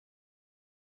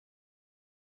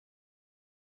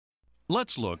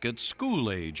Let's look at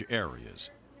school-age areas.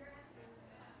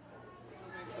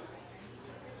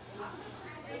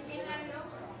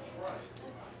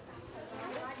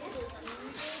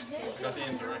 Got the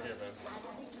answer right here, man.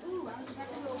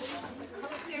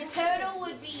 Your total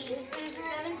would be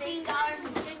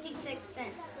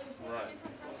 $17.56. Right.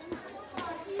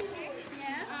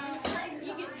 Yeah?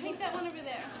 You can take that one over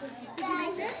there. Did you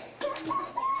make this?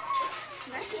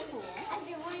 That's cool. Are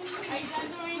you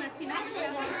done doing it?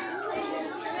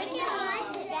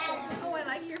 Oh, I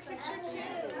like your picture too.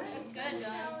 That's good,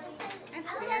 Dawn. That's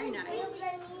very nice.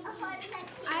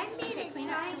 I made it. Clean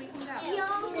up so we can go. You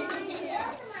know what?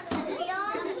 We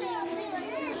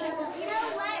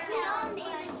all made a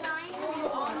dinosaur. You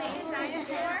all made a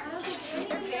dinosaur?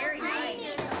 They're very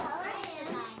nice.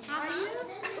 Are you?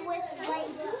 With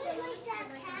like that cat?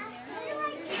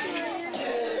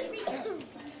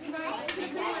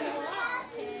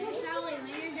 Charlie, when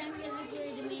you're done, give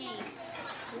it to me.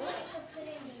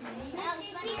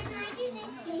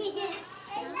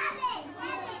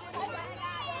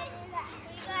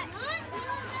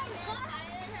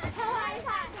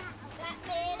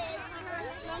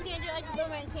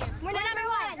 We're number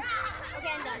one.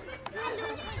 Okay, I'm done.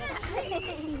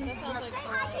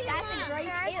 That's a great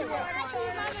answer.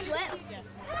 What?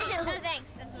 Oh,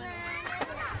 thanks.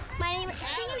 My name is...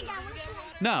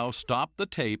 Now stop the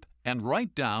tape and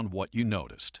write down what you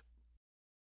noticed.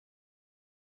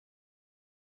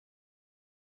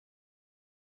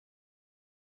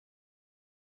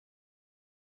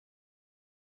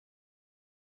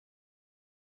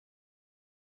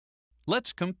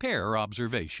 Let's compare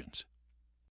observations.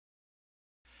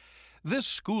 This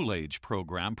school-age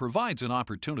program provides an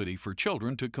opportunity for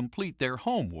children to complete their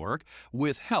homework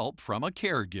with help from a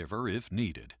caregiver if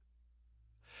needed.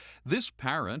 This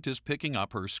parent is picking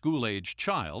up her school-age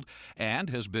child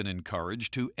and has been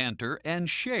encouraged to enter and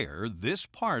share this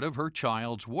part of her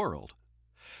child's world.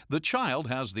 The child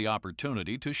has the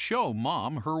opportunity to show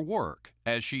mom her work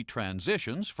as she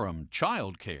transitions from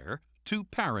child care to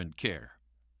parent care.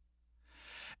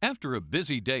 After a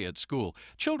busy day at school,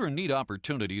 children need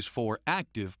opportunities for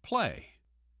active play.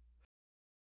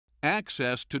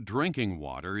 Access to drinking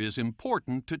water is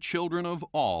important to children of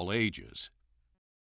all ages.